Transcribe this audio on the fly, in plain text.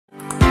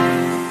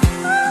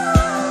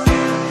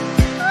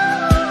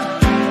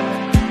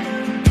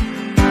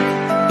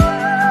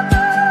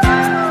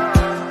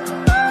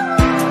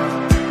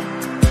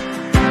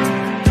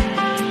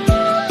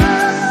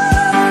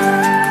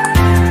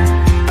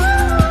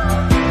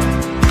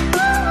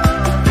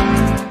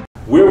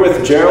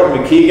with Gerald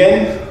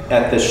McKeegan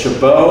at the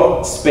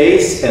Chabot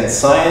Space and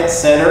Science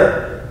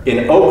Center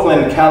in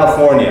Oakland,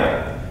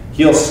 California.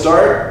 He'll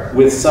start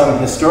with some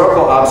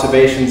historical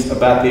observations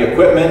about the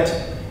equipment,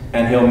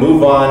 and he'll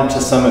move on to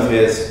some of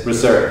his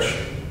research.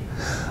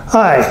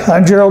 Hi,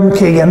 I'm Gerald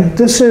McKeegan.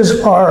 This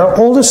is our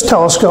oldest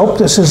telescope.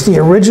 This is the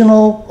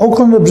original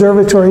Oakland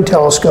Observatory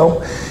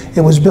telescope.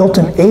 It was built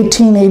in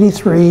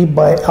 1883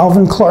 by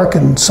Alvin Clark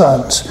and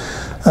Sons.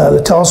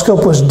 The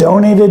telescope was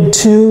donated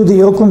to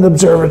the Oakland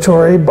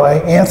Observatory by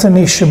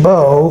Anthony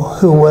Chabot,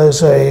 who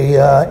was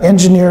an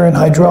engineer and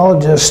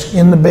hydrologist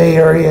in the Bay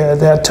Area at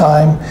that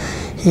time.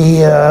 He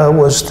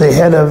was the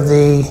head of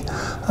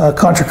the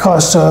Contra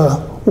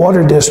Costa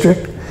Water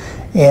District,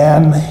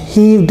 and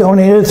he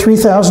donated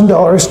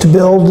 $3,000 to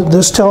build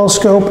this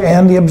telescope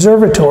and the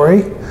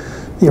observatory.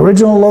 The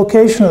original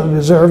location of the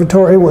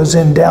observatory was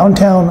in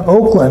downtown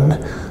Oakland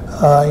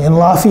in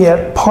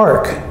Lafayette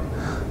Park,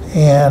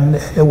 and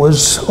it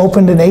was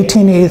opened in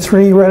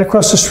 1883 right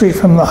across the street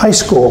from the high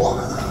school.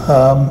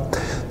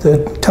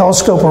 The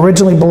telescope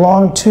originally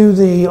belonged to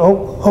the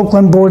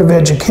Oakland Board of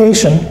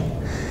Education,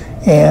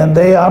 and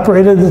they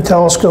operated the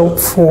telescope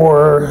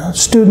for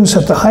students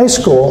at the high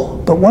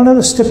school. But one of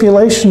the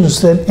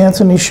stipulations that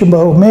Anthony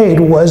Chabot made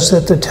was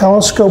that the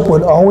telescope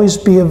would always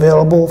be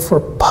available for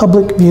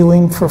public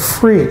viewing for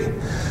free.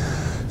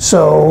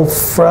 So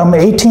from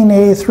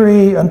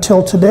 1883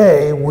 until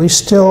today, we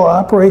still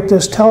operate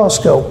this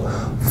telescope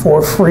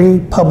for free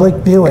public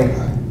viewing.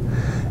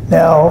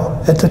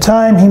 Now, at the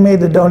time he made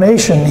the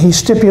donation, he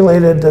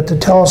stipulated that the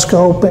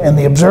telescope and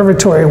the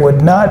observatory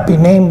would not be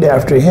named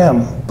after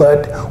him.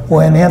 But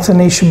when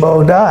Anthony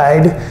Chabot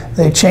died,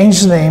 they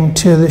changed the name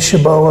to the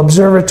Chabot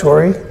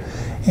Observatory,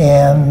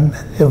 and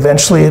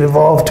eventually it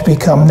evolved to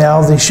become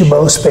now the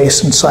Chabot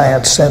Space and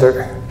Science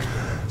Center.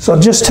 So I'll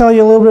just tell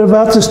you a little bit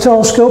about this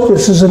telescope.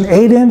 This is an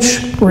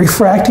 8-inch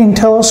refracting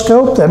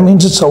telescope. That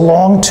means it's a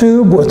long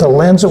tube with a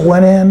lens at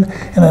one end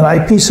and an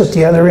eyepiece at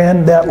the other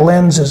end. That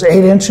lens is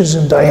 8 inches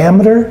in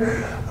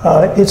diameter.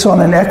 It's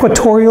on an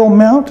equatorial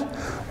mount,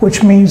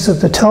 which means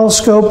that the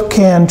telescope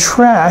can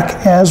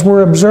track, as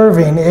we're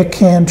observing, it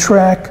can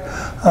track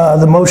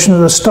the motion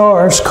of the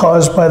stars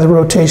caused by the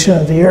rotation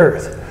of the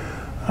Earth.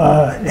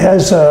 It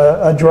has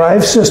a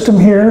drive system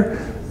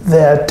here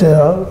that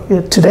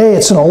today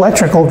it's an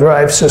electrical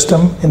drive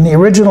system. In the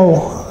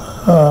original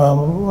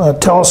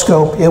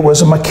telescope, it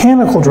was a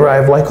mechanical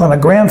drive, like on a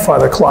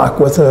grandfather clock,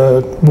 with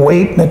a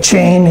weight and a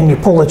chain, and you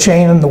pull the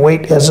chain and the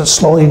weight, as it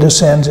slowly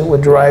descends, it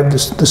would drive the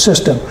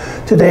system.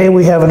 Today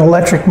we have an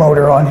electric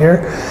motor on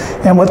here,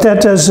 and what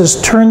that does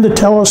is turn the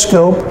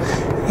telescope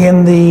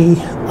in the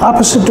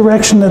opposite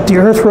direction that the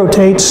Earth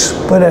rotates,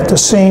 but at the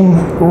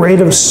same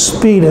rate of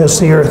speed as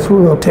the Earth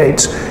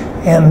rotates.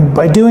 And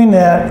by doing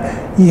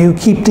that, you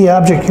keep the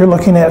object you're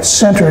looking at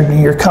centered,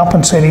 and you're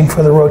compensating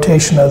for the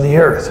rotation of the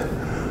Earth.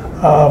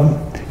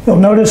 You'll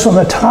notice on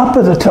the top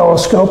of the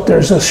telescope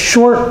there's a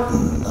short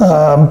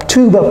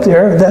tube up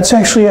there. That's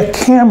actually a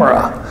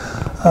camera.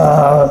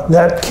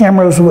 That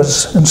camera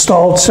was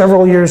installed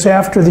several years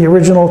after the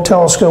original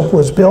telescope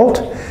was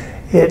built.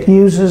 It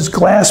uses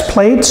glass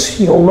plates.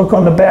 You'll look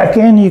on the back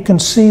end, you can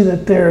see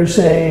that there's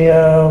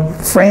a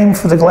frame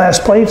for the glass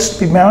plates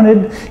to be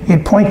mounted.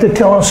 You'd point the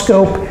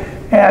telescope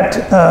at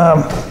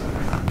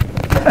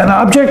an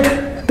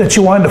object that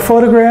you wanted to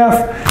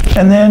photograph,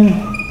 and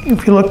then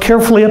if you look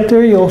carefully up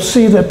there, you'll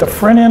see that the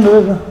front end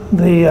of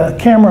the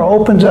camera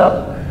opens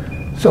up,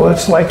 so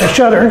it's like a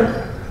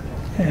shutter,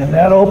 and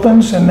that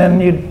opens, and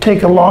then you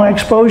take a long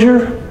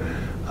exposure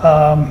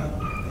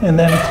and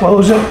then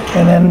close it,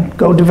 and then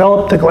go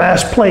develop the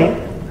glass plate.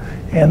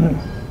 And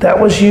that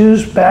was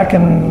used back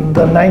in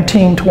the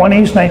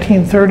 1920s,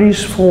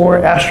 1930s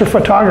for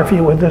astrophotography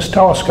with this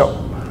telescope.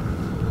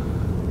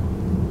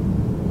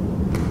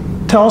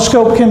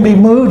 Telescope can be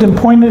moved and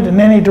pointed in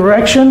any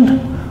direction.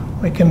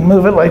 We can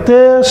move it like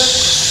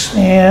this,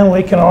 and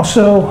we can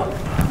also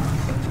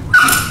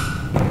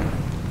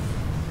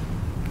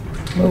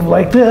move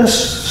like this.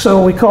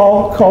 So we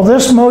call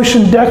this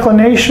motion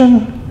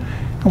declination,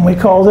 and we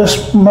call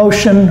this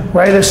motion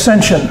right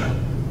ascension.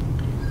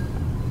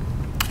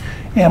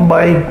 And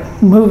by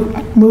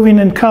moving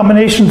in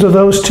combinations of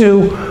those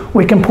two,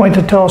 we can point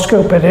the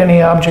telescope at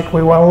any object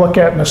we want to look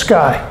at in the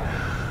sky.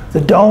 The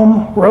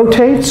dome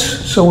rotates,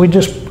 so we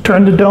just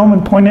turn the dome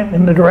and point it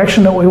in the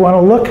direction that we want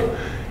to look,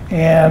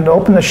 and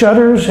open the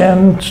shutters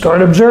and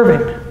start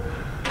observing.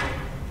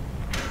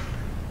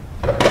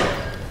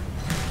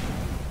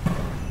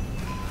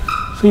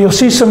 So you'll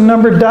see some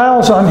numbered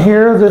dials on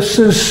here. This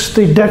is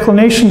the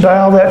declination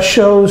dial that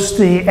shows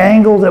the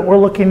angle that we're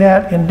looking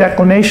at in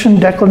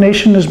declination.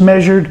 Declination is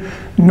measured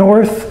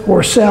north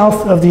or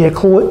south of the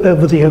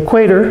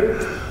equator.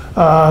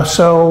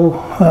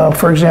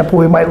 For example,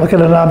 we might look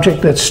at an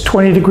object that's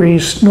 20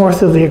 degrees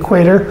north of the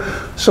equator,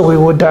 so we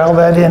would dial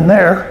that in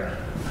there.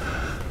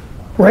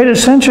 Right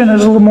ascension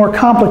is a little more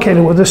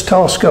complicated with this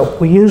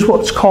telescope. We use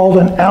what's called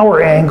an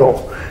hour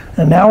angle.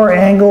 An hour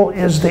angle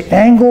is the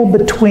angle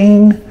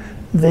between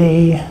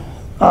the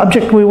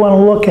object we want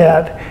to look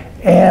at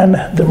and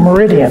the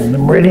meridian. The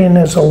meridian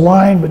is a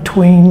line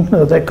between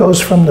that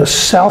goes from the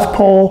South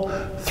Pole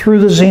through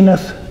the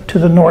zenith to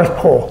the North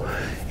Pole.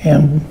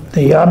 And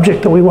the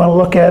object that we want to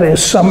look at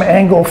is some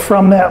angle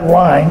from that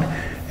line.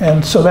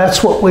 And so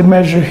that's what we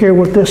measure here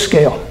with this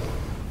scale.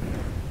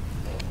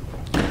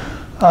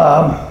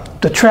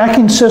 The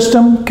tracking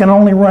system can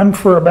only run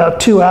for about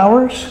 2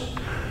 hours.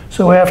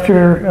 So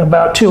after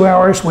about 2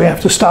 hours, we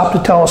have to stop the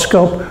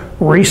telescope,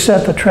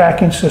 reset the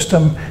tracking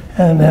system,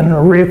 and then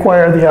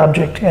reacquire the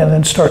object and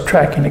then start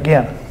tracking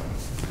again.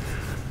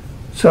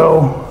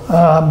 So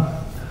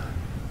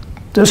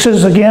this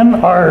is again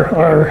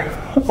our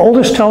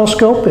oldest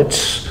telescope. It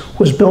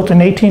was built in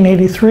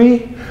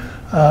 1883.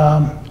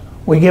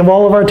 We give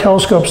all of our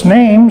telescopes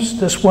names.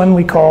 This one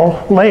we call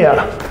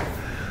Leia.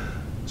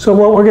 So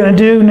what we're going to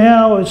do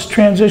now is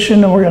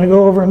transition, and we're going to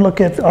go over and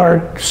look at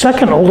our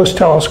second oldest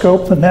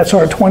telescope, and that's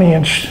our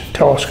 20-inch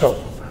telescope.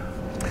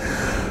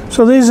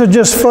 So these are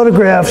just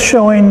photographs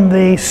showing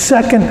the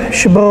second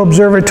Chabot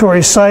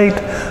Observatory site.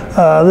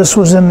 This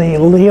was in the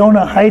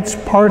Leona Heights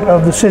part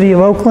of the city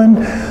of Oakland.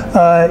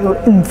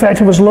 In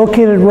fact, it was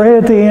located right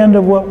at the end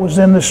of what was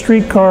in the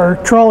streetcar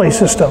trolley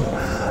system.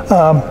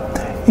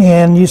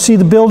 And you see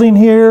the building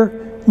here.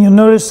 You'll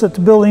notice that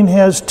the building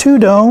has 2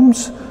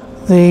 domes.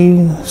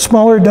 The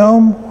smaller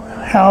dome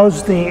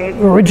housed the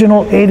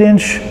original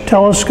 8-inch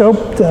telescope,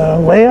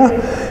 Leia,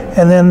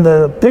 and then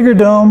the bigger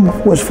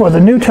dome was for the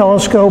new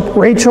telescope,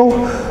 Rachel.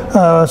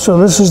 So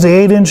this is the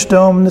 8-inch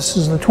dome, this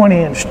is the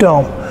 20-inch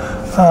dome.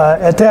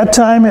 At that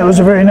time, it was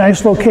a very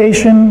nice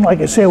location. Like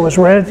I say, it was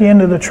right at the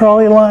end of the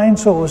trolley line,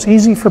 so it was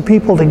easy for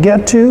people to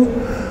get to.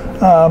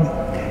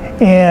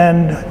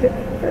 And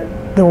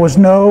there was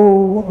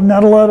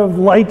not a lot of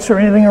lights or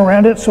anything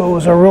around it, so it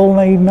was a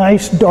really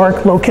nice,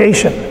 dark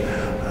location.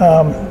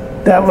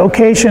 That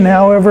location,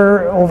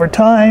 however, over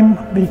time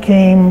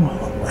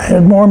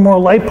had more and more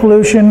light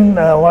pollution.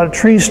 A lot of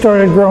trees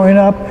started growing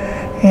up,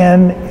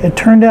 and it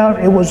turned out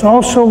it was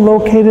also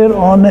located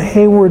on the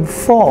Hayward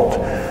Fault.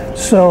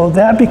 So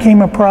that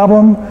became a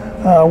problem.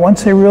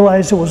 Once they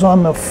realized it was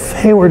on the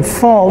Hayward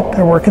Fault,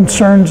 there were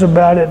concerns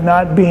about it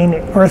not being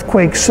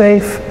earthquake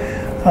safe.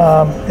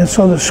 And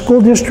so the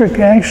school district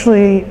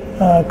actually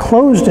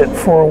closed it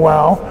for a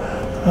while.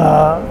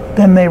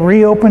 Then they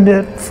reopened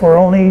it for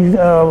only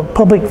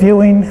public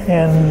viewing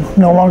and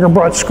no longer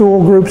brought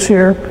school groups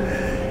here.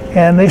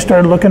 And they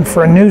started looking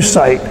for a new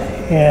site,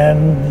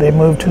 and they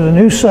moved to the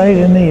new site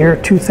in the year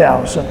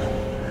 2000.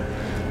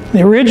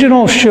 The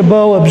original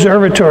Chabot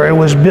Observatory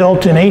was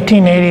built in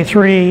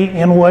 1883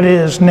 in what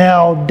is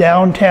now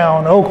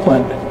downtown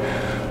Oakland.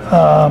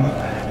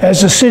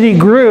 As the city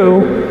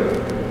grew,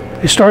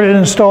 they started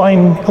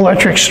installing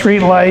electric street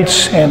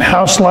lights and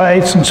house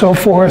lights and so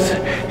forth,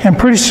 and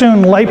pretty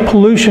soon light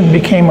pollution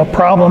became a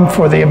problem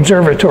for the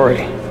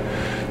observatory.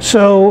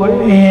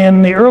 So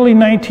in the early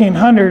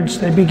 1900s,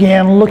 they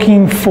began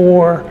looking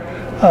for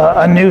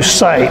a new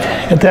site.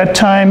 At that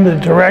time, the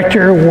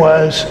director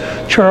was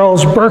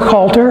Charles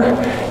Burkhalter,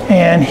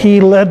 and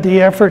he led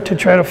the effort to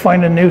try to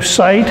find a new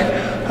site.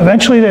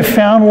 Eventually, they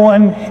found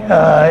one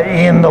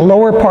in the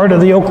lower part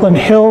of the Oakland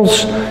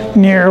Hills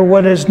near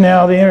what is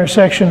now the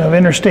intersection of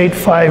Interstate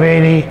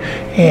 580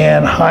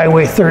 and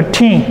Highway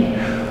 13.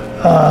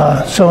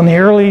 So in the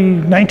early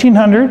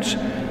 1900s,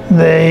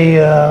 they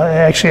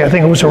actually, I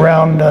think it was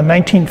around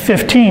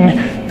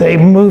 1915, they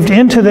moved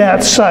into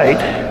that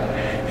site.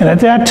 And at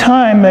that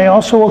time, they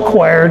also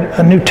acquired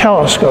a new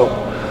telescope.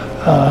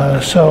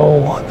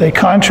 So they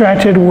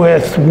contracted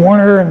with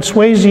Warner and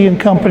Swasey and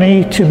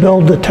Company to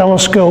build the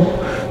telescope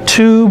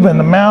tube and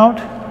the mount,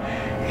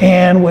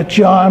 and with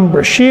John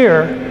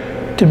Brashear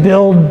to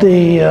build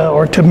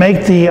to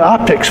make the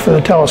optics for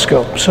the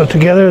telescope. So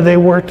together they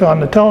worked on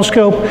the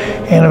telescope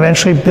and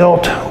eventually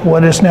built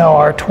what is now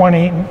our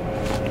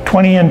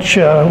 20-inch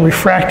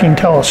refracting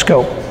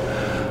telescope.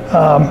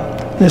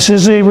 This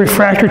is a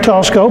refractor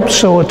telescope,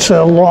 so it's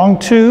a long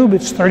tube.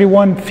 It's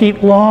 31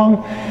 feet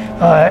long.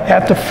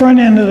 At the front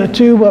end of the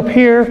tube up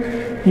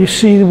here, you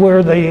see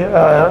where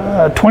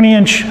the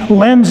 20-inch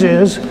lens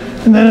is,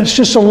 and then it's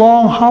just a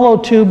long hollow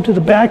tube to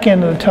the back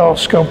end of the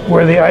telescope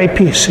where the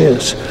eyepiece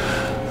is.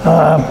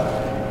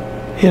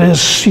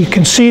 You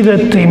can see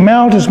that the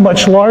mount is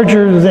much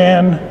larger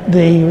than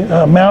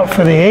the mount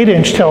for the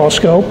 8-inch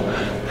telescope,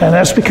 and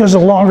that's because the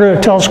longer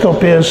the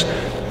telescope is,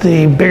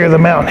 the bigger the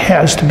mount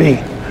has to be.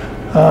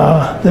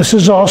 This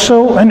is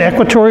also an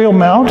equatorial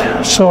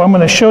mount, so I'm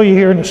going to show you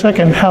here in a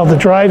second how the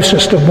drive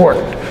system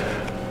worked.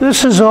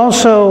 This is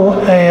also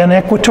an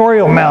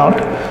equatorial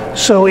mount,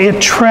 so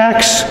it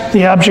tracks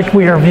the object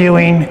we are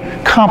viewing,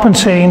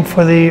 compensating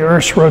for the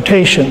Earth's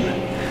rotation.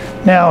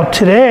 Now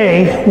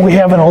today, we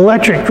have an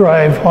electric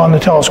drive on the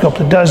telescope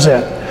that does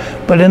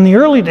that. But in the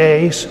early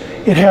days,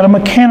 it had a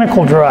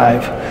mechanical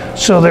drive.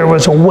 So there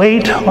was a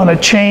weight on a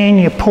chain,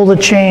 you pull the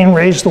chain,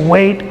 raise the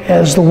weight.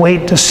 As the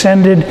weight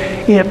descended,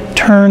 it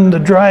turned the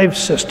drive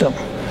system.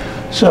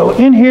 So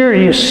in here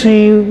you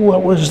see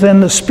what was then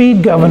the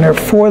speed governor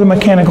for the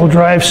mechanical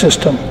drive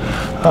system.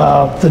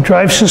 The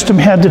drive system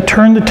had to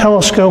turn the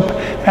telescope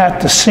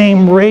at the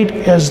same rate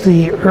as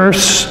the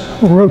Earth's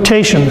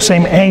rotation, the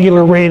same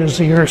angular rate as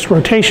the Earth's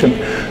rotation.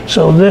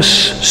 So this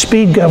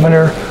speed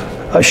governor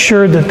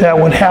assured that that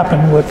would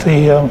happen with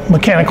the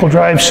mechanical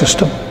drive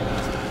system.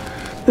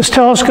 This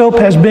telescope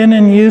has been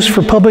in use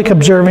for public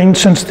observing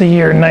since the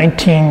year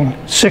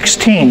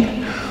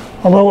 1916.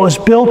 Although it was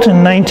built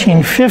in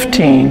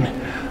 1915,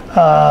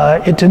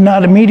 it did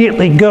not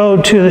immediately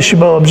go to the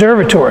Chabot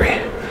Observatory.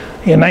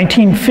 In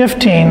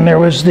 1915, there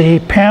was the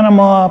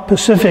Panama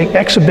Pacific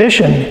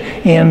exhibition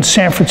in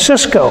San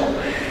Francisco,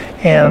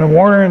 and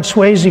Warner and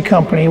Swayze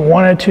Company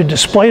wanted to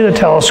display the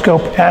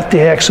telescope at the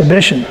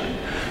exhibition.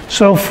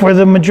 So for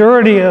the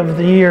majority of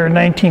the year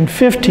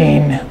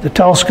 1915, the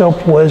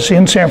telescope was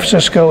in San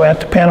Francisco at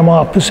the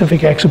Panama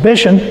Pacific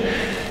exhibition.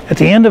 At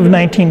the end of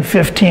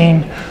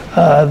 1915,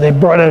 they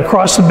brought it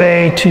across the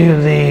bay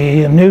to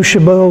the new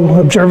Chabot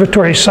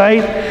Observatory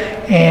site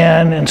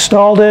and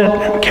installed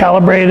it,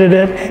 calibrated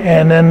it,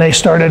 and then they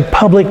started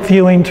public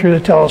viewing through the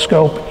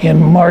telescope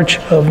in March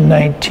of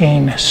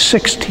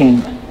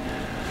 1916.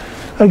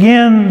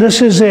 Again,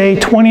 this is a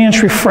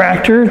 20-inch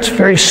refractor. It's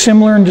very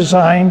similar in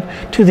design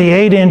to the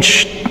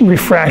 8-inch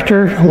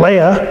refractor,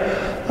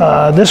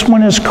 Leia. This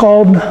one is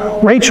called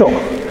Rachel.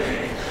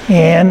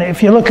 And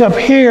if you look up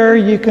here,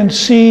 you can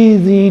see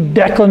the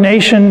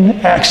declination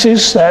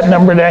axis, that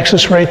numbered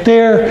axis right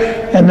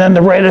there, and then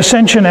the right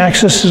ascension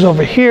axis is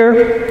over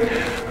here.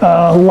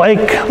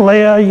 Like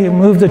Leia, you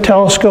move the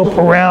telescope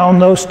around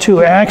those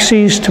two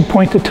axes to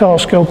point the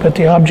telescope at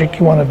the object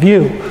you want to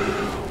view.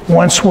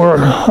 Once we're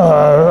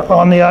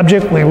on the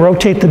object, we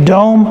rotate the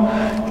dome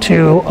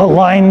to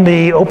align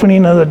the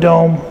opening of the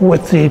dome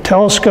with the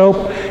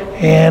telescope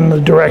and the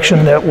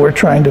direction that we're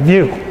trying to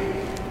view.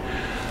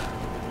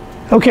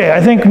 Okay,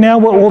 I think now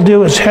what we'll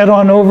do is head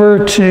on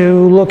over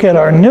to look at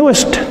our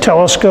newest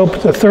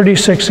telescope, the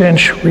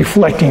 36-inch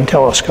reflecting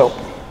telescope.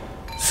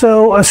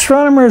 So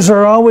astronomers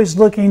are always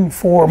looking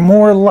for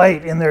more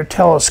light in their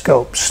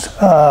telescopes.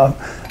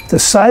 The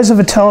size of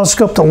a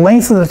telescope, the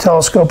length of the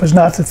telescope is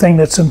not the thing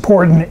that's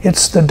important,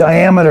 it's the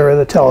diameter of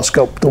the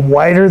telescope. The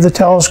wider the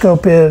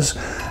telescope is,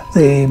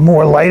 the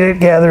more light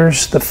it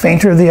gathers, the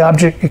fainter the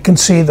object it can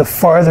see, the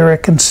farther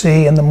it can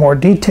see, and the more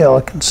detail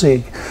it can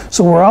see.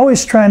 So we're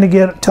always trying to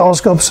get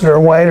telescopes that are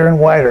wider and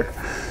wider.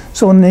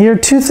 So in the year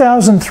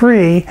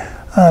 2003,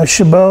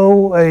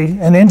 Chabot,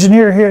 an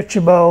engineer here at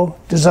Chabot,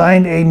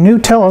 designed a new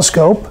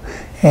telescope,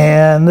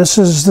 and this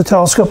is the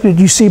telescope that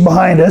you see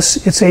behind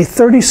us. It's a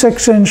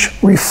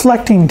 36-inch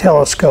reflecting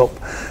telescope.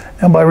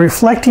 And by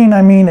reflecting,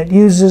 I mean it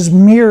uses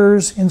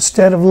mirrors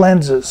instead of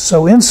lenses.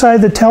 So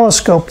inside the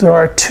telescope, there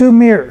are two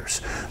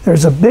mirrors.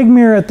 There's a big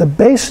mirror at the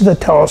base of the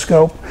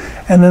telescope,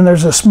 and then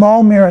there's a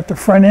small mirror at the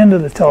front end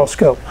of the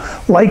telescope.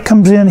 Light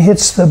comes in,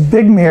 hits the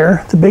big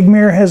mirror. The big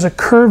mirror has a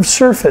curved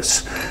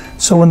surface.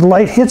 So when the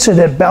light hits it,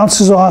 it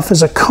bounces off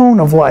as a cone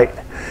of light.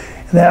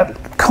 And that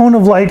cone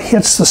of light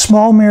hits the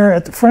small mirror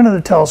at the front of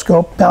the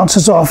telescope,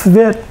 bounces off of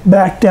it,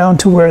 back down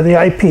to where the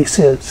eyepiece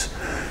is.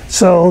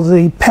 So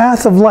the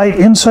path of light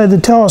inside the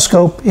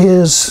telescope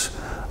is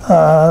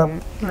not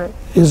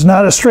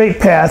a straight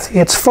path,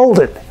 it's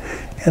folded.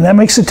 And that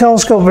makes the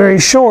telescope very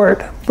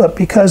short, but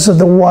because of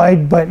the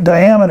wide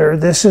diameter,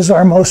 this is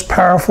our most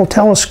powerful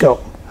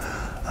telescope.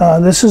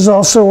 This is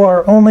also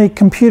our only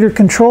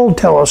computer-controlled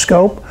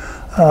telescope.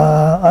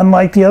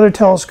 Unlike the other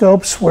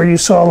telescopes where you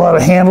saw a lot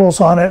of handles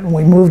on it and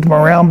we moved them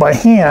around by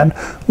hand,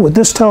 with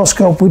this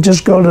telescope we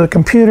just go to the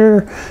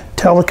computer,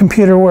 tell the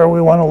computer where we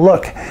want to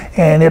look,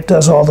 and it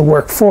does all the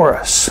work for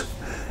us.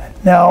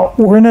 Now,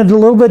 we're in a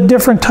little bit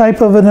different type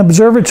of an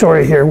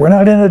observatory here. We're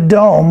not in a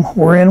dome,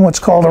 we're in what's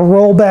called a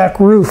rollback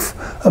roof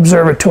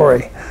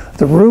observatory.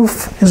 The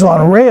roof is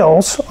on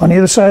rails on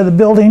either side of the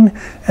building,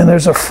 and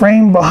there's a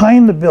frame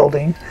behind the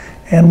building,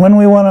 and when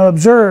we want to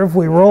observe,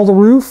 we roll the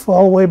roof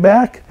all the way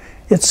back.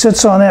 It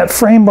sits on that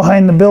frame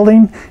behind the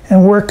building,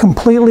 and we're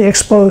completely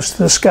exposed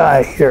to the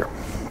sky here.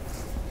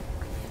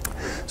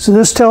 So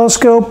this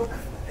telescope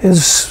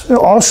is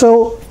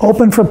also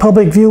open for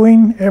public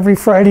viewing every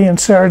Friday and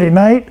Saturday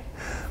night,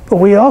 but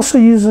we also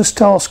use this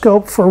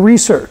telescope for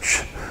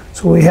research.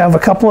 So we have a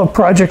couple of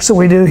projects that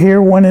we do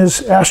here. One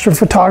is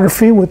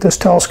astrophotography with this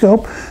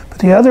telescope, but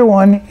the other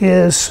one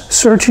is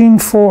searching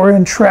for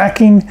and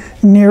tracking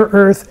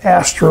near-Earth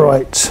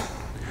asteroids.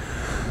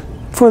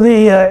 For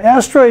the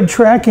asteroid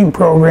tracking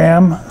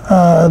program,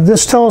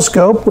 this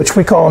telescope, which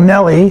we call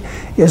Nellie,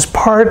 is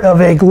part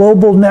of a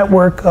global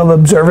network of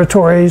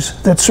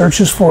observatories that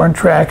searches for and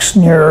tracks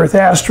near-Earth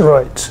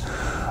asteroids.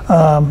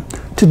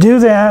 To do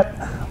that,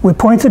 we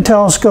point the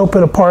telescope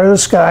at a part of the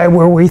sky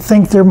where we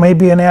think there may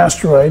be an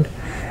asteroid,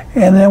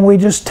 and then we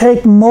just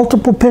take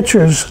multiple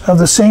pictures of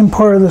the same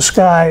part of the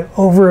sky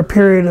over a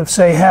period of,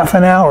 say, half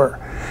an hour.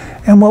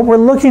 And what we're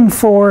looking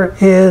for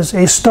is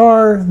a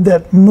star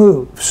that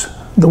moves.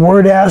 The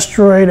word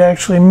asteroid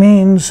actually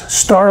means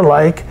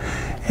star-like,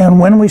 and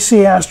when we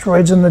see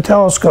asteroids in the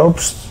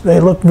telescopes, they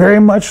look very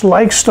much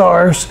like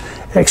stars,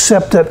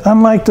 except that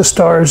unlike the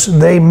stars,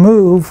 they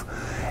move,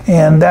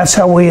 and that's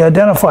how we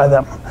identify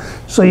them.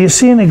 So you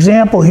see an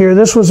example here.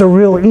 This was a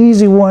real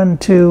easy one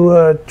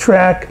to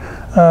track.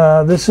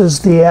 This is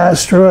the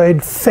asteroid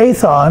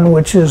Phaethon,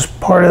 which is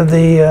part of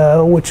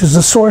the which is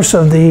the source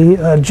of the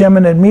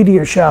Geminid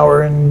meteor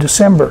shower in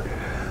December.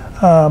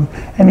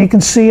 And you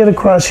can see it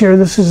across here.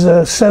 This is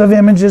a set of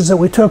images that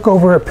we took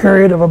over a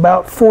period of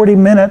about 40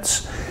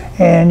 minutes,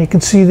 and you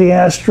can see the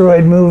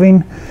asteroid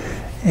moving.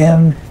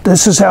 And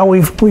this is how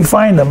we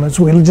find them, is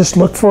we just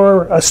look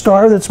for a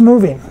star that's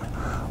moving.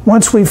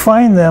 Once we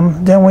find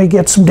them, then we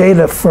get some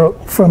data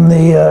from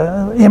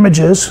the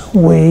images.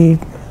 We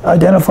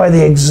identify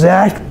the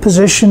exact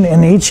position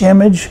in each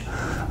image,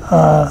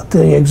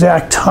 the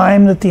exact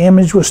time that the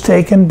image was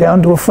taken,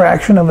 down to a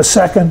fraction of a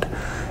second,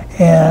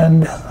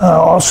 and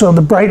also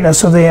the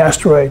brightness of the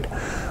asteroid.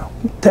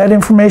 That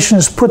information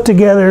is put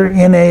together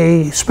in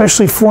a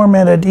specially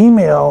formatted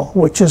email,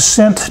 which is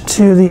sent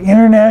to the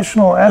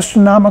International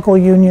Astronomical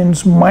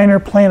Union's Minor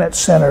Planet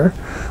Center,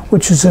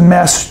 which is in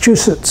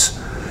Massachusetts.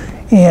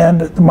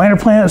 And the Minor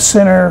Planet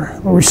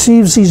Center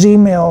receives these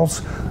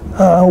emails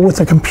with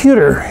a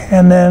computer,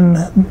 and then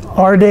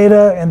our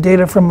data and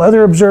data from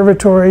other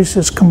observatories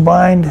is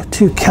combined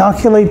to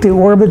calculate the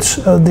orbits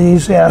of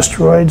these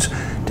asteroids,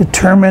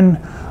 determine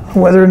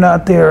whether or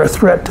not they are a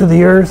threat to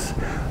the Earth.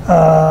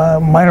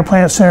 Minor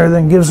Planet Center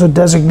then gives a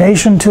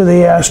designation to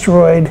the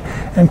asteroid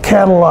and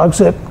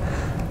catalogs it.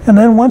 And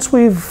then once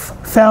we've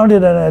found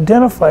it and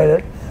identified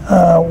it,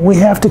 we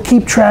have to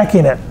keep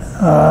tracking it.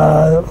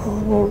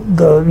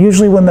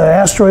 Usually when the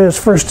asteroid is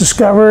first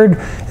discovered,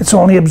 it's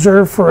only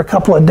observed for a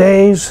couple of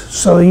days,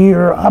 so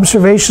your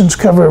observations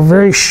cover a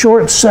very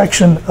short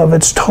section of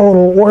its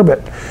total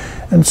orbit.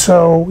 And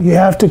so you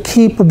have to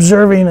keep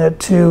observing it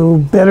to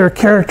better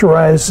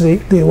characterize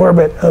the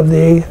orbit of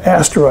the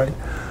asteroid.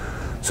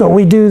 So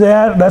we do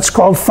that. That's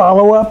called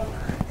follow-up,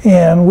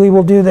 and we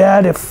will do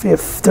that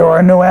if there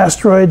are no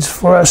asteroids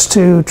for us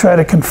to try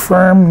to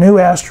confirm new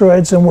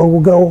asteroids, and we'll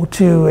go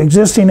to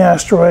existing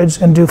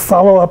asteroids and do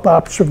follow-up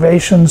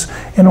observations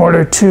in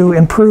order to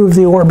improve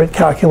the orbit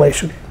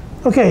calculation.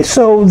 Okay,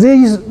 so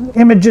these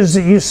images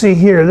that you see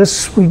here,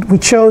 we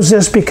chose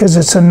this because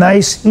it's a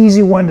nice,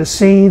 easy one to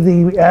see.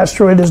 The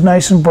asteroid is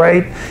nice and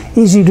bright,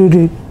 easy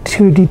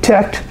to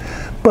detect,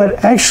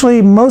 but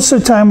actually most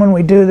of the time when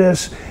we do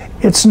this,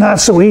 it's not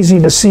so easy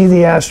to see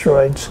the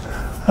asteroids.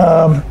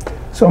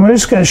 So I'm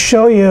just going to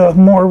show you a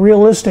more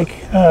realistic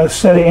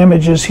set of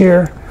images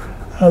here.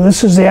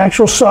 This is the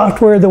actual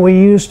software that we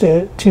use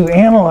to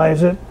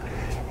analyze it,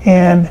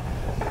 and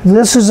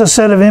this is a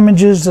set of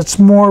images that's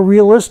more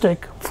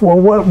realistic for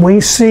what we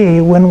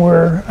see when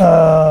we're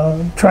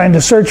trying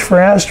to search for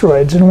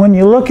asteroids. And when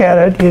you look at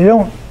it, you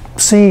don't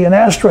see an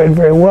asteroid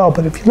very well,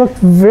 but if you look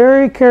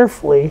very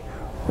carefully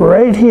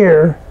right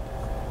here,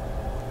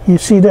 you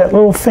see that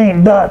little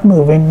faint dot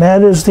moving.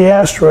 That is the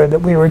asteroid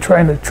that we were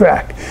trying to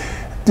track.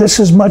 This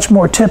is much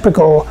more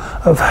typical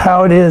of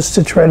how it is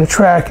to try to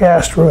track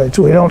asteroids.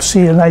 We don't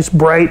see a nice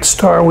bright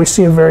star, we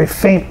see a very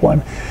faint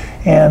one,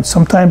 and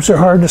sometimes they're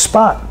hard to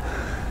spot.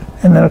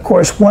 And then of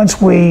course once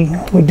we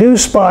do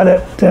spot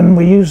it, then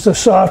we use the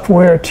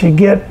software to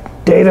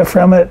get data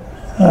from it.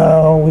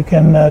 We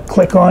can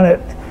click on it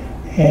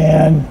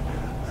and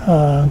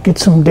get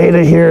some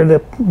data here,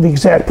 the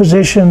exact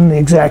position, the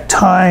exact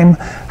time,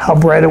 how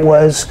bright it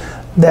was.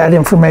 That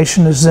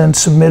information is then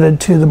submitted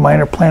to the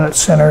Minor Planet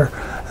Center,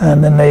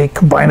 and then they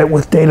combine it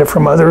with data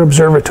from other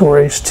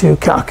observatories to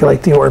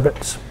calculate the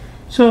orbits.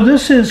 So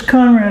this is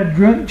Conrad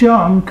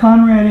Jung.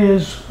 Conrad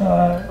is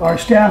our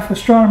staff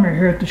astronomer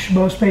here at the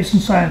Chabot Space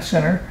and Science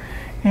Center,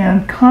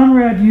 and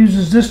Conrad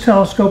uses this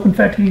telescope. In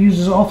fact, he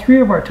uses all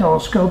three of our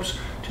telescopes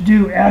to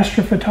do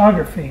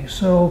astrophotography.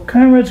 So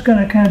Conrad's going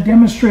to kind of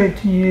demonstrate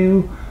to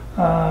you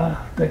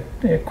the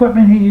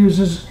equipment he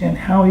uses and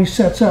how he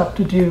sets up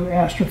to do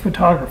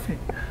astrophotography.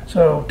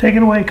 So take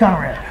it away,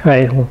 Conrad.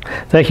 Right. Well,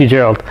 thank you,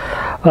 Gerald.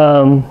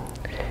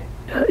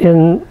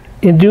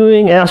 In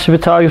doing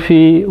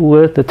astrophotography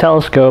with the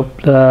telescope,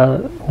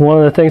 one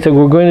of the things that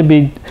we're going to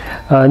be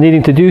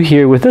needing to do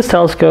here with this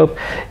telescope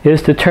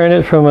is to turn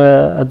it from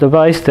a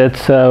device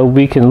that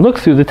we can look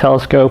through the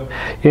telescope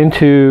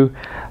into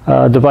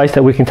a device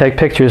that we can take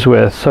pictures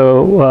with.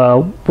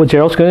 So what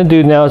Gerald's going to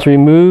do now is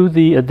remove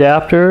the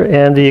adapter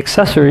and the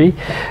accessory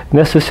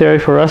necessary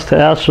for us to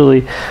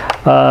actually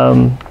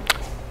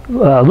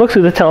look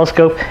through the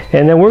telescope,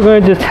 and then we're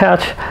going to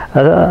attach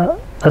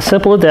a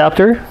simple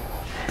adapter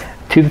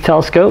to the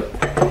telescope.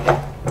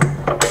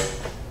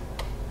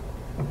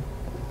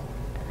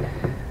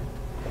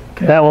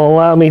 Okay. That will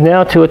allow me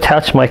now to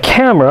attach my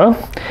camera,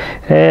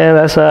 and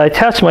as I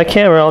attach my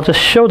camera, I'll just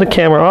show the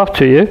camera off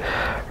to you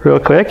real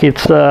quick.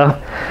 It's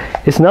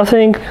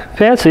nothing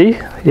fancy.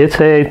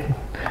 It's a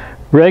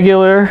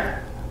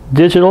regular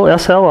digital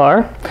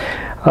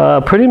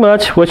SLR, pretty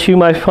much what you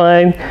might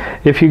find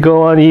if you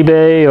go on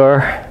eBay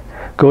or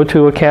go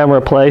to a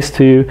camera place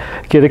to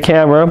get a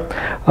camera.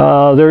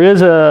 There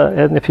is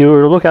and if you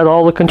were to look at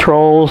all the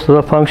controls,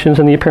 the functions,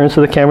 and the appearance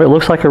of the camera, it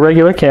looks like a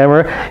regular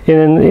camera.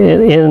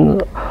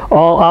 In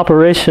all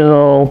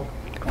operational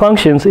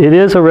functions, it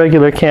is a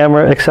regular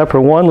camera except for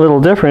one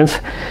little difference.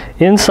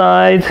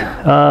 Inside,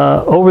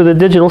 over the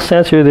digital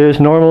sensor,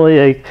 there's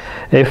normally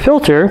a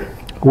filter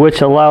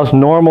which allows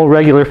normal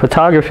regular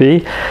photography.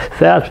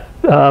 That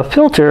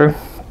filter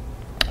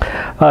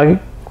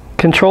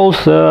controls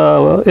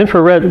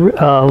infrared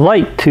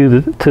light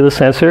to the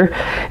sensor,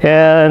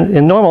 and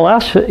in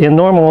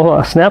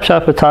normal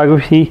snapshot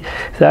photography,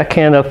 that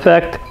can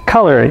affect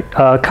color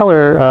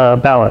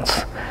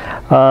balance.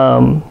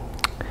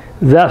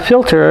 That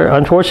filter,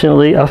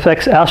 unfortunately,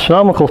 affects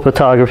astronomical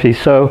photography.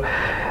 So,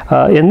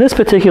 in this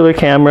particular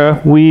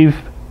camera, we've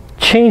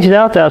changed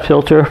out that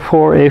filter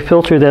for a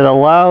filter that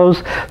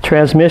allows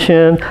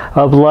transmission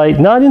of light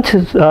not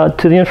into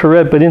to the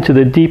infrared but into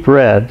the deep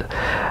red,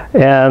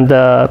 and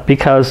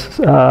because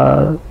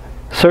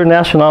certain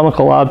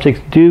astronomical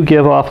objects do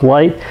give off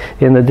light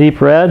in the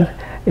deep red,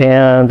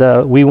 and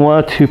we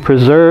want to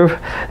preserve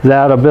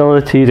that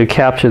ability to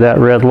capture that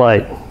red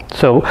light.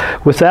 So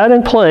with that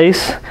in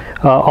place,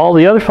 all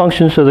the other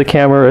functions of the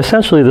camera are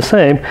essentially the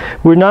same.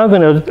 We're now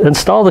going to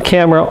install the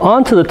camera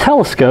onto the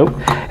telescope,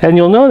 and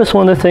you'll notice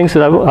one of the things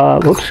that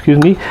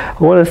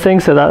one of the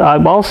things that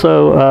I'm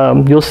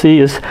also you'll see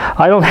is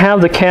I don't have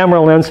the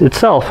camera lens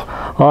itself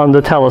on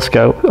the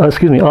telescope.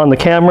 On the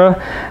camera,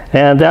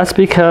 and that's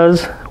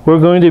because we're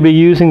going to be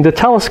using the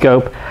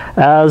telescope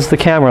as the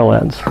camera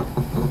lens.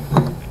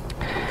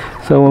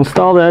 So we'll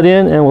install that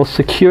in, and we'll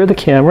secure the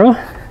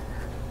camera.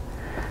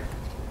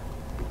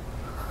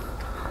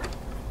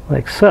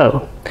 Like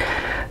so.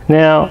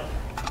 Now,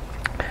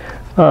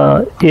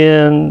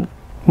 in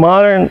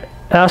modern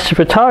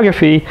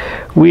astrophotography,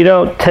 we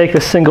don't take a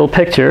single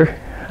picture.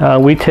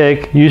 We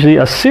take usually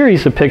a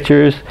series of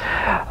pictures,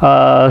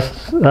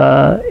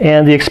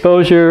 and the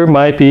exposure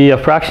might be a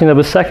fraction of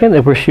a second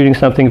if we're shooting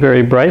something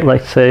very bright,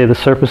 like say the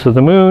surface of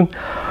the moon,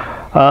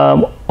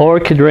 or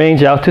it could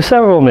range out to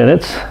several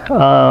minutes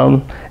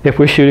if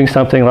we're shooting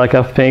something like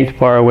a faint,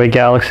 faraway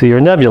galaxy or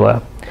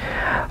nebula.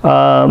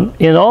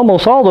 In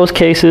almost all those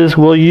cases,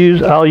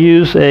 I'll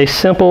use a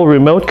simple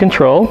remote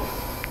control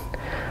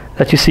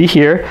that you see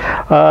here.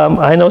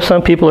 I know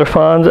some people are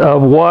fond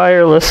of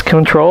wireless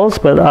controls,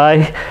 but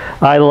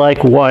I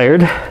like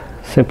wired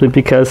simply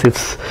because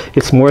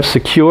it's more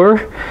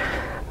secure,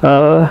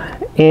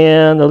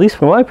 and at least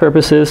for my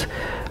purposes,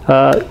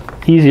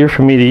 easier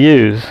for me to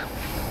use.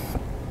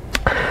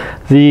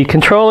 The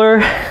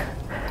controller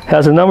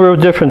has a number of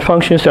different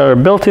functions that are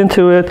built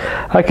into it.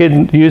 I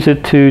could use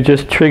it to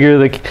just trigger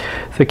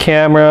the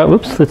camera.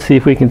 Oops, let's see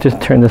if we can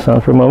just turn this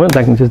on for a moment.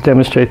 I can just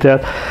demonstrate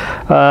that.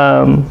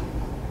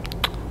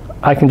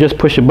 I can just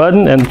push a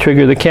button and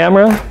trigger the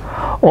camera,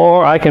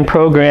 or I can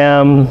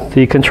program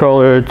the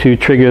controller to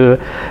trigger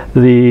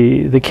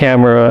the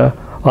camera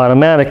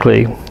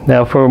automatically.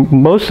 Now, for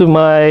most of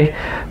my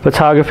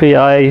photography,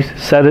 I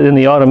set it in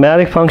the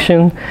automatic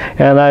function,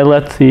 and I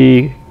let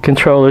the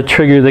controller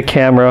trigger the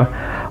camera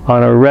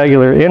on a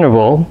regular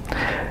interval.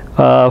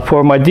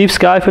 For my deep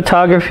sky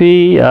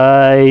photography,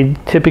 I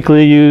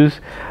typically use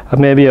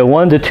maybe a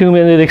 1 to 2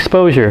 minute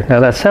exposure.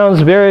 Now that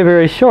sounds very,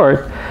 very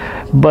short,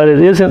 but it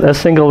isn't a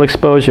single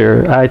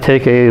exposure. I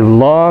take a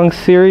long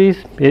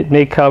series. It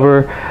may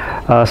cover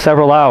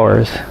several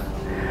hours.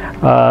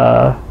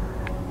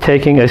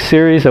 Taking a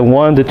series of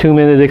 1 to 2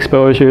 minute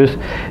exposures.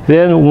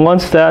 Then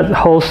once that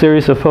whole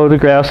series of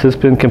photographs has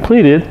been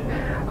completed,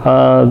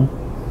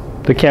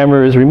 the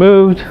camera is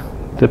removed,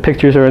 the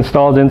pictures are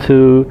installed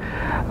into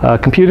a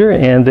computer,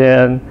 and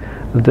then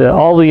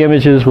all the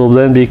images will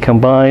then be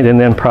combined and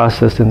then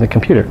processed in the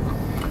computer.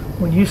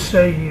 When you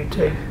say you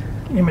take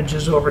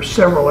images over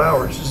several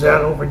hours, is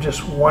that over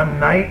just one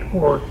night,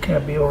 or can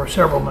it be over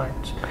several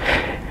nights?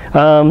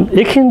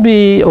 It can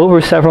be over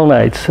several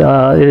nights.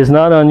 It is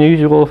not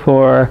unusual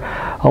for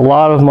a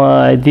lot of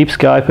my deep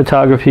sky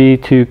photography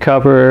to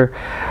cover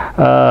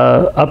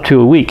up to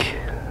a week.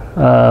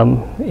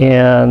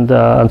 And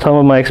on some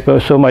of my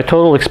exposure, so my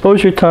total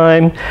exposure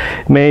time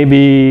may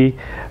be,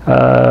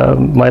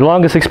 my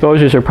longest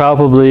exposures are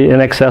probably in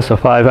excess of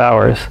 5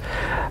 hours.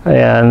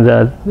 And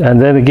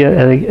then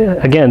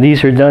again,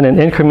 these are done in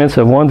increments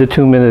of 1 to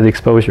 2 minute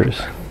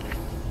exposures.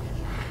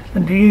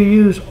 And do you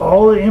use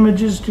all the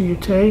images do you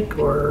take,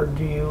 or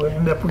do you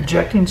end up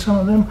rejecting some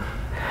of them?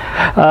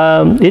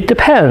 It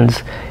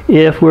depends.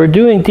 If we're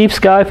doing deep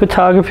sky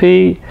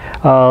photography,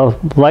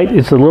 light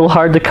is a little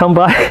hard to come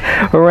by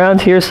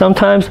around here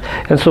sometimes,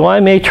 and so I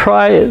may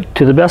try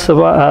to the best of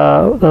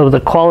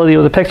the quality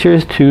of the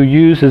pictures to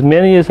use as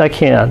many as I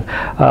can.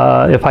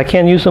 If I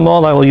can't use them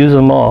all, I will use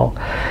them all.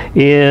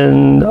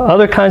 In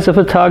other kinds of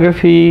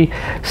photography,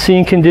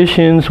 scene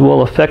conditions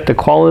will affect the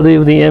quality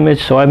of the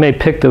image, so I may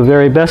pick the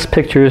very best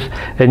pictures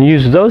and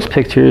use those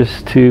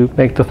pictures to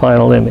make the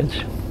final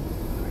image.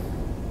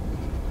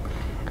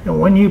 And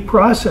when you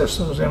process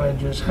those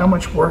images, how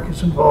much work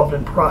is involved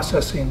in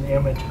processing the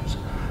images?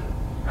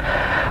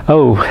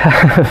 Oh,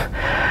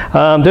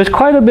 there's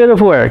quite a bit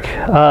of work.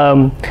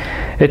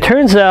 It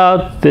turns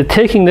out that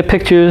taking the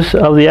pictures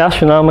of the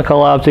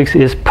astronomical objects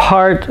is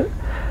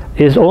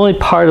only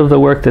part of the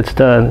work that's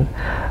done.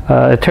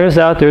 It turns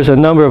out there's a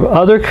number of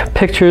other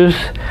pictures,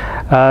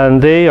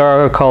 and they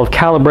are called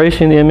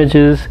calibration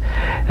images,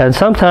 and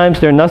sometimes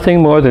they're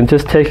nothing more than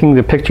just taking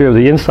the picture of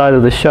the inside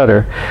of the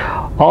shutter.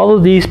 All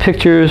of these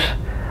pictures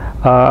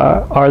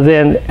are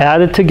then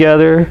added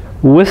together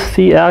with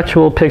the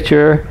actual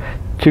picture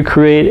to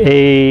create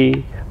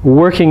a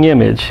working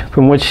image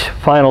from which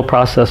final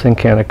processing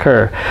can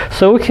occur.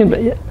 So it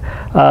can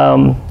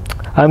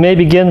I may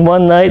begin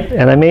one night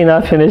and I may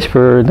not finish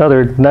for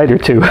another night or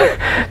two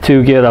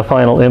to get a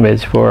final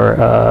image for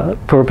a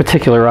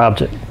particular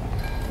object.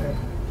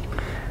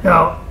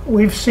 Now,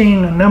 we've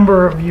seen a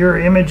number of your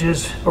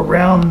images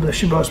around the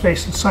Chabot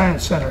Space and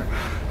Science Center,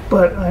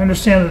 but I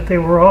understand that they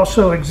were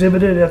also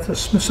exhibited at the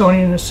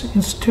Smithsonian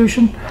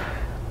Institution.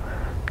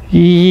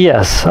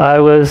 Yes, I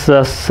was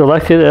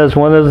selected as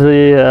one of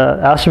the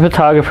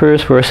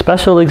astrophotographers for a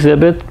special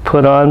exhibit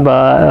put on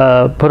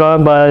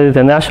by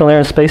the National Air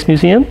and Space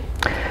Museum,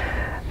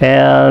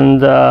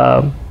 and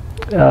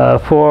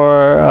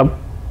for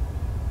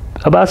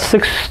about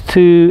 6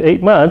 to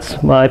 8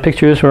 months, my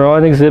pictures were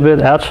on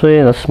exhibit actually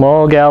in a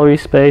small gallery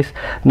space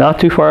not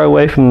too far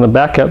away from the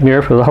backup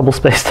mirror for the Hubble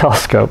Space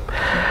Telescope.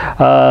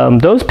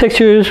 Those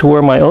pictures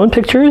were my own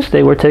pictures.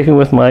 They were taken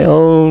with my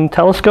own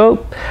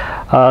telescope.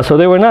 So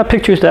they were not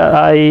pictures that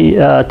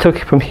I took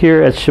from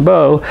here at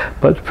Chabot,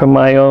 but from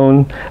my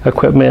own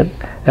equipment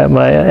at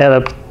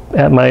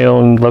my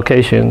own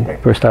location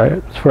for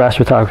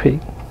astrophotography.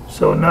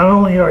 So not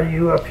only are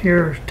you up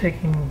here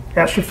taking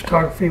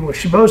astrophotography with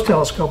Chabot's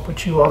telescope,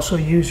 but you also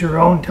use your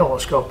own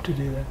telescope to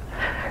do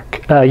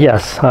that.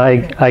 Yes,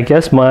 I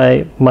guess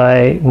my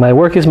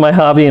work is my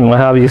hobby and my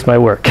hobby is my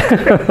work.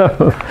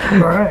 All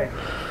right.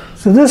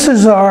 So this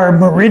is our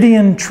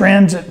Meridian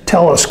Transit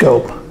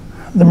Telescope.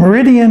 The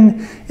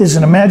meridian is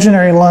an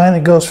imaginary line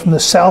that goes from the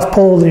south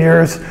pole of the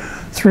Earth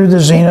through the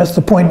zenith,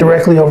 the point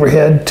directly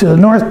overhead, to the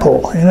North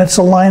Pole. And it's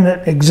a line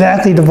that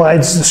exactly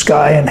divides the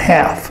sky in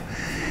half.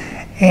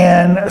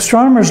 And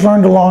astronomers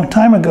learned a long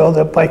time ago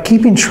that by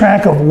keeping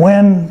track of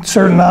when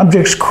certain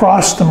objects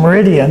cross the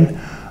meridian,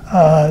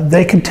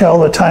 they could tell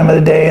the time of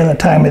the day and the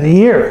time of the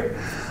year.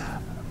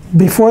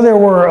 Before there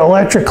were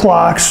electric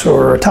clocks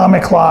or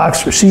atomic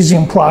clocks or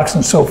cesium clocks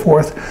and so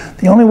forth,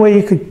 the only way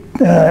you could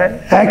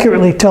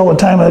accurately tell the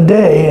time of the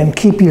day and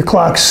keep your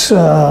clocks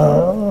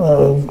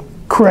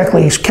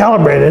correctly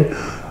calibrated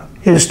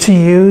is to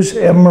use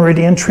a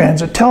Meridian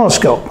Transit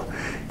Telescope.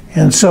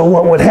 And so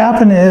what would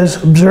happen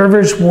is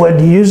observers would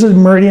use the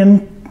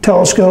Meridian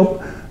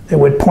telescope, they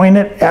would point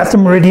it at the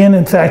meridian.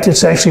 In fact,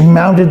 it's actually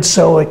mounted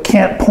so it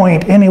can't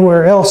point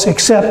anywhere else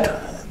except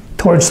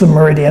towards the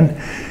meridian.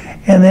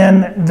 And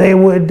then they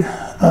would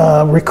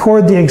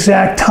record the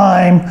exact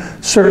time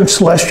certain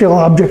celestial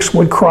objects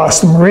would cross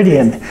the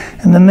meridian.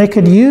 And then they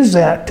could use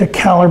that to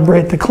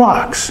calibrate the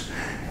clocks.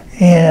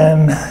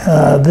 And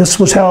this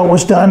was how it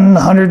was done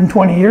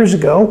 120 years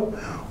ago.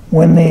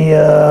 When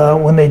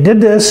they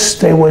did this,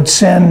 they would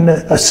send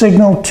a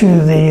signal to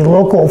the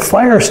local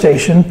fire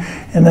station,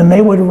 and then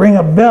they would ring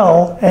a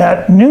bell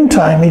at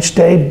noontime each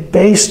day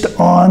based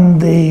on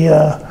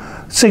the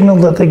signal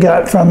that they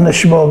got from the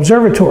Chabot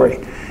Observatory.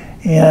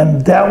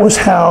 And that was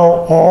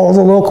how all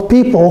the local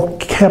people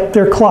kept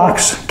their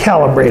clocks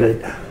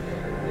calibrated.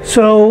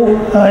 So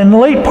in the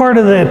late part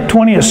of the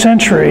 20th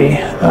century,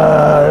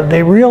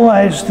 they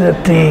realized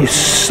that the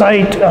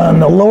site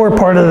on the lower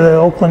part of the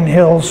Oakland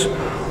Hills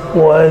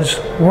was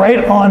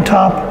right on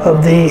top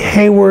of the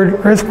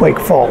Hayward earthquake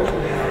fault.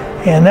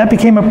 And that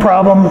became a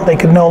problem. They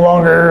could no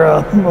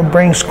longer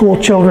bring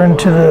school children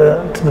to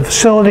the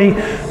facility,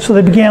 so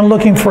they began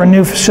looking for a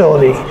new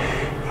facility.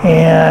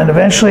 And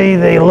eventually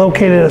they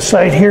located a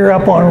site here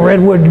up on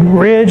Redwood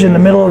Ridge in the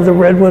middle of the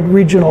Redwood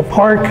Regional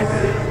Park.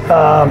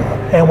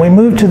 And we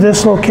moved to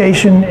this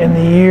location in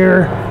the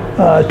year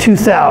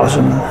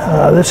 2000.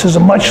 This is a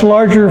much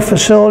larger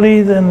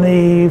facility than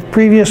the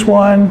previous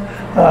one.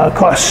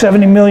 Cost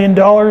 $70 million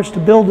to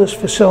build this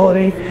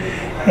facility.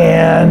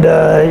 And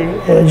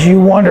as you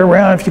wander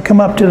around, if you come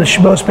up to the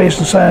Chabot Space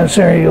and Science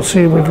Center, you'll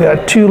see we've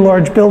got 2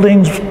 large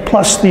buildings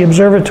plus the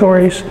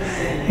observatories.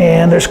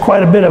 And there's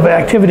quite a bit of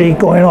activity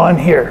going on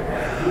here.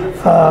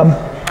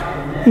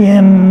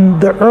 In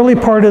the early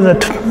part of the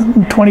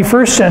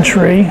 21st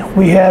century,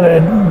 we had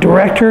a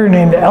director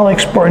named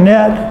Alex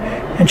Barnett,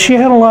 and she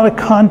had a lot of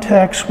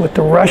contacts with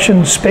the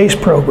Russian space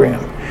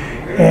program.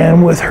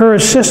 And with her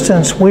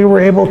assistance, we were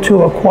able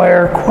to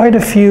acquire quite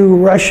a few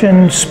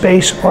Russian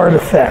space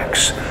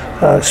artifacts.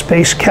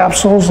 Space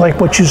capsules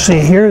like what you see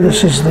here.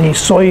 This is the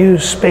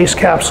Soyuz space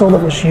capsule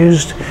that was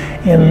used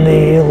in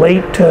the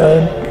late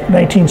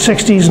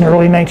 1960s and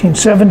early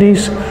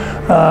 1970s.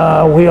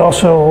 We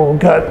also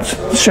got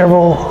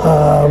several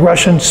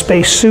Russian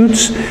space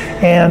suits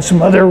and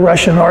some other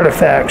Russian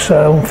artifacts.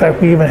 In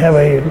fact, we even have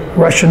a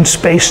Russian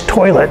space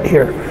toilet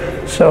here.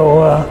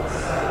 So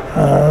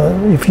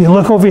if you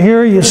look over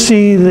here, you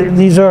see that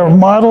these are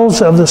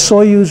models of the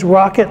Soyuz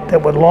rocket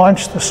that would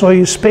launch the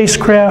Soyuz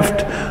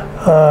spacecraft.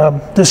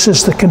 This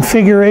is the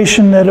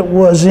configuration that it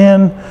was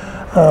in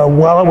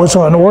while it was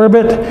on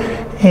orbit.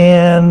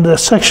 and the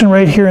section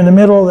right here in the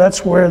middle,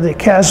 that's where the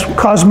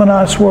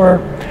cosmonauts were,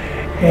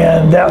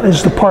 and that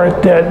is the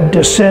part that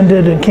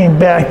descended and came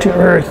back to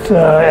Earth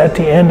at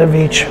the end of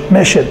each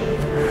mission.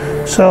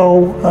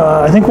 So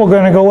I think we're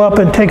going to go up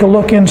and take a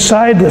look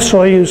inside the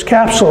Soyuz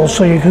capsule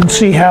so you can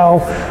see how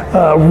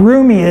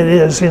roomy it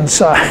is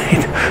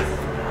inside.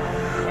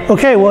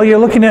 Okay, well, you're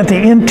looking at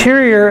the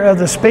interior of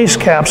the space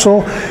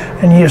capsule,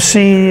 and you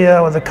see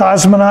the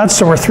cosmonauts.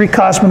 There were 3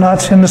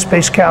 cosmonauts in the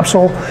space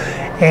capsule,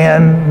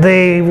 and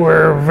they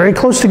were very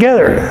close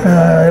together.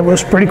 It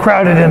was pretty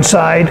crowded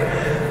inside.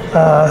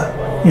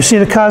 You see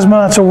the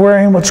cosmonauts are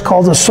wearing what's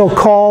called the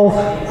so-called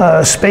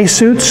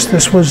spacesuits.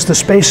 This was the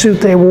spacesuit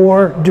they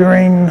wore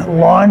during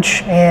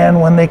launch and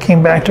when they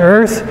came back to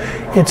Earth.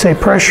 It's a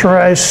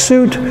pressurized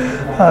suit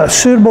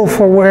suitable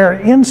for wear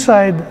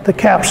inside the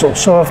capsule.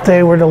 So if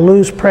they were to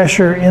lose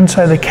pressure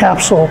inside the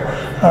capsule,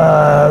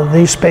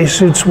 these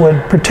spacesuits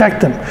would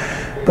protect them.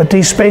 But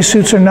these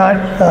spacesuits are not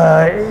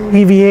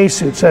EVA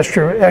suits,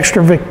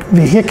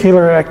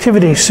 extravehicular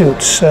activity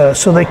suits,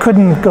 so they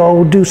couldn't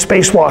go do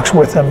spacewalks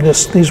with them.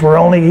 These were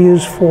only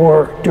used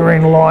for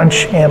during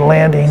launch and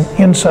landing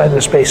inside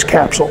the space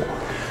capsule.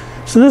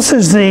 So this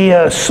is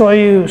the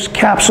Soyuz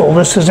capsule.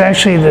 This is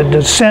actually the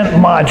descent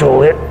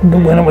module.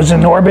 When it was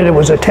in orbit, it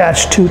was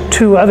attached to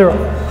 2 other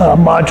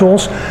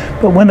modules.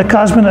 But when the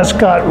cosmonauts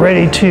got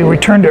ready to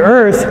return to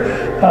Earth,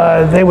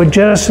 they would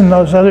jettison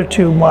those other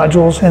 2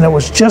 modules, and it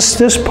was just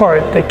this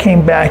part that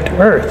came back to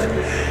Earth.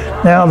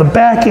 Now, the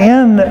back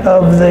end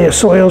of the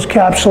Soyuz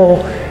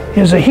capsule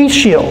is a heat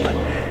shield.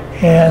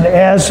 And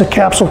as the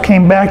capsule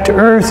came back to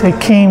Earth, it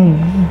came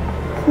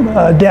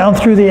down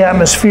through the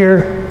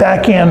atmosphere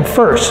back in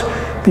first,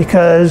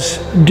 because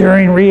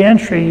during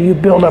re-entry you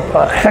build up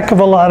a heck of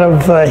a lot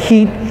of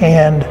heat,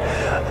 and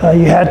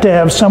you had to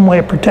have some way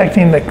of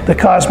protecting the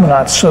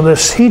cosmonauts. So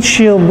this heat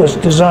shield was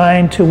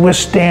designed to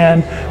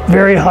withstand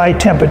very high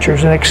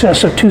temperatures in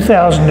excess of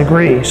 2,000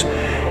 degrees,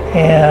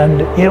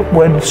 and it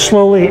would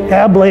slowly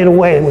ablate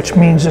away, which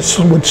means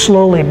it would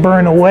slowly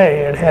burn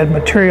away. It had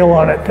material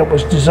on it that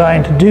was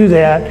designed to do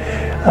that.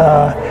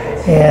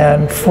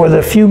 And for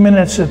the few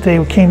minutes that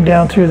they came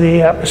down through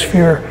the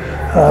atmosphere,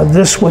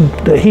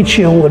 the heat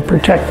shield would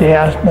protect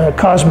the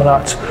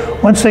cosmonauts.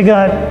 Once they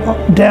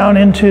got down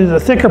into the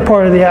thicker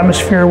part of the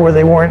atmosphere where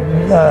they weren't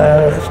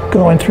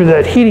going through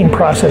that heating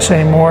process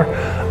anymore,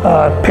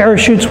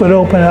 parachutes would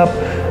open up,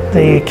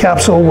 the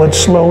capsule would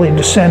slowly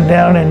descend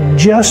down, and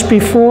just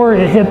before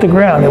it hit the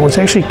ground, it was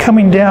actually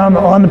coming down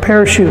on the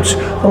parachutes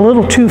a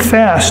little too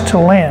fast to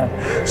land.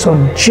 So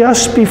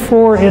just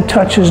before it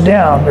touches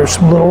down, there's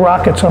some little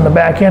rockets on the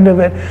back end of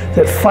it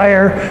that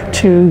fire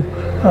to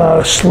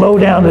slow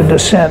down the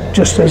descent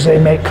just as they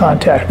make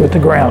contact with the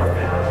ground.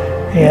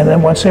 And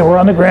then once they were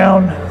on the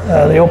ground,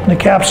 they opened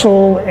the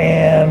capsule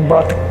and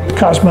brought the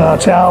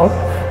cosmonauts out,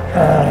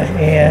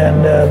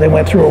 and they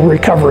went through a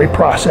recovery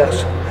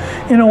process.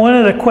 You know, one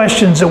of the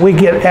questions that we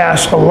get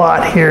asked a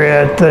lot here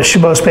at the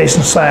Chabot Space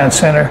and Science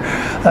Center,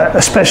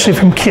 especially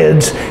from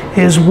kids,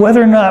 is whether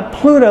or not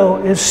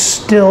Pluto is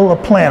still a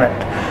planet.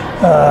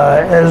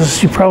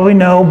 As you probably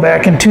know,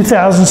 back in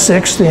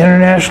 2006, the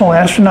International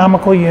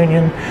Astronomical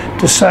Union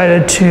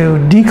decided to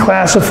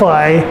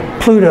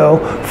declassify Pluto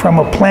from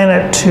a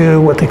planet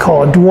to what they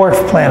call a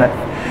dwarf planet.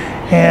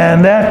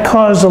 And that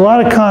caused a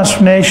lot of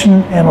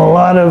consternation and a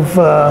lot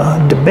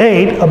of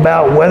debate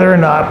about whether or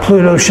not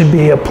Pluto should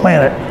be a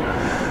planet.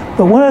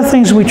 But one of the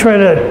things we try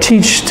to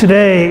teach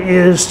today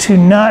is to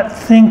not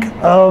think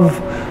of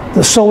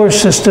the solar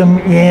system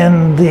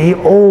in the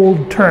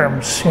old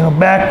terms. You know,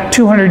 back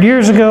 200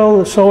 years ago,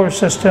 the solar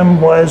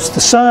system was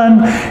the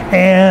sun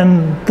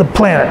and the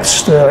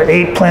planets, the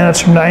 8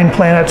 planets or 9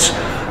 planets.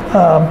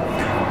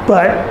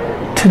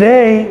 But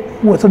today,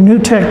 with the new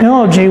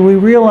technology, we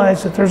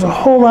realize that there's a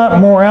whole lot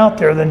more out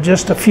there than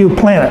just a few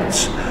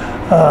planets.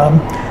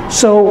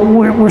 So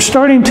we're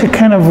starting to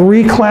kind of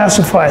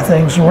reclassify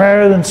things,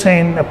 rather than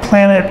saying a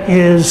planet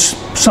is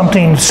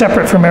something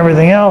separate from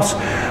everything else.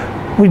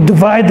 We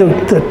divide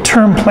the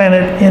term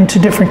planet into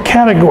different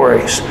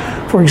categories.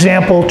 For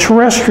example,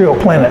 terrestrial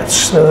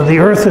planets. The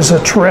Earth is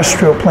a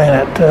terrestrial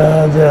planet.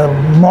 The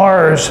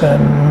Mars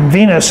and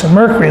Venus and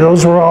Mercury,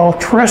 those are all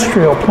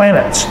terrestrial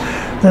planets.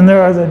 Then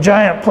there are the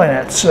giant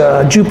planets,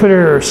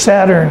 Jupiter,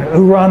 Saturn,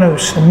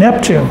 Uranus, and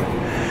Neptune.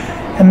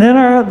 And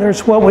then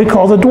there's what we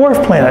call the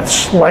dwarf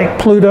planets, like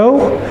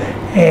Pluto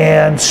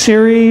and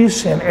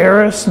Ceres and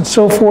Eris and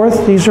so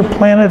forth. These are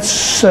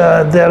planets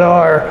that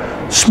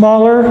are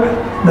smaller.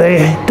 They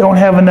don't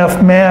have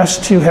enough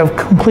mass to have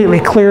completely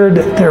cleared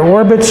their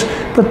orbits,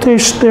 but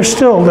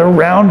they're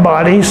round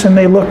bodies and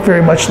they look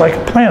very much like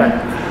a planet.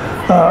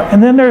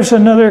 And then there's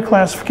another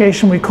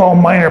classification we call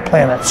minor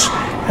planets.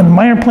 And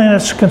minor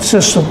planets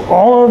consist of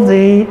all of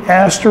the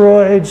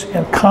asteroids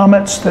and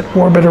comets that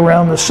orbit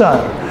around the sun.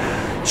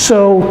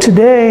 So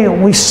today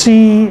we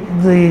see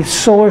the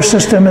solar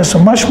system as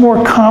much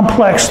more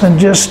complex than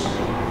just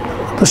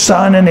the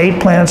sun and 8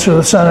 planets or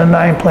the sun and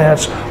 9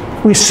 planets.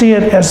 We see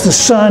it as the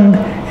sun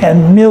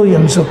and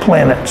millions of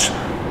planets.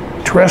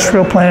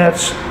 Terrestrial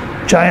planets,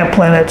 giant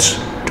planets,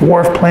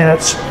 dwarf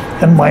planets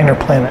and minor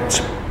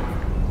planets.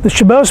 The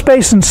Chabot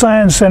Space and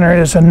Science Center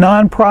is a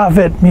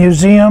nonprofit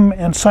museum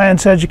and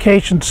science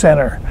education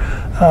center.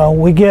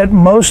 We get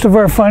most of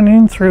our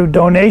funding through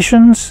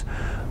donations.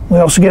 We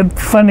also get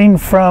funding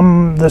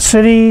from the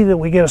city, that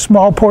we get a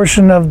small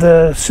portion of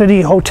the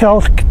city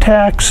hotel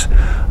tax.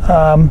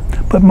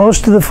 But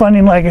most of the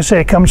funding, like I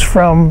say, comes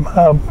from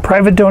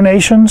private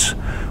donations.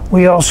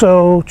 We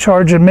also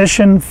charge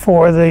admission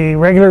for the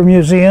regular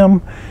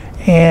museum,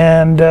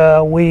 and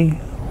we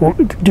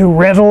do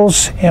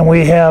rentals, and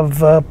we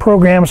have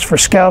programs for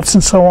scouts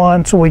and so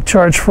on, so we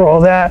charge for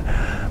all that.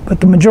 But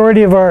the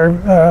majority of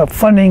our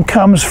funding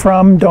comes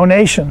from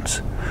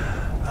donations.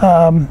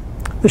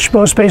 The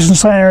Chabot Space and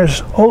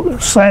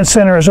Science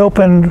Center is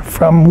open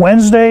from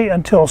Wednesday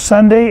until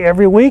Sunday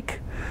every week.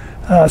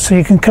 So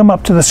you can come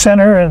up to the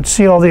center and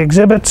see all the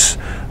exhibits.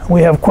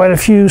 We have quite a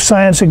few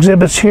science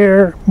exhibits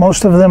here.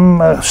 Most of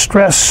them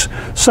stress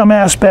some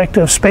aspect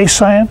of space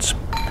science.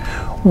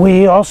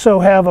 We also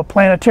have a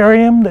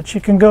planetarium that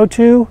you can go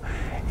to,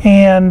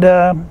 and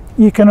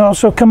you can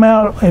also come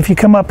out, if you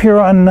come up here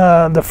on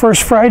the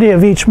first Friday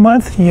of each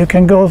month, you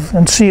can go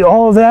and see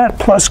all of that,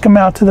 plus come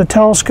out to the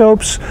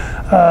telescopes.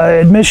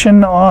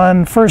 Admission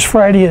on first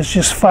Friday is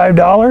just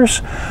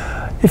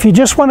 $5. If you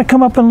just want to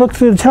come up and look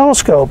through the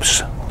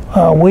telescopes,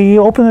 we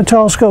open the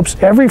telescopes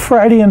every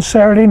Friday and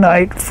Saturday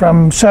night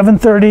from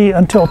 7:30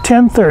 until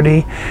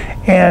 10:30,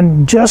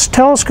 and just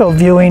telescope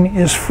viewing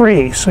is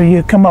free. So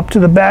you come up to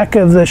the back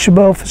of the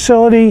Chabot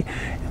facility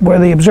where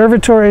the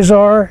observatories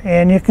are,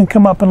 and you can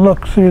come up and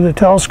look through the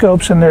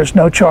telescopes, and there's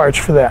no charge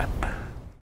for that.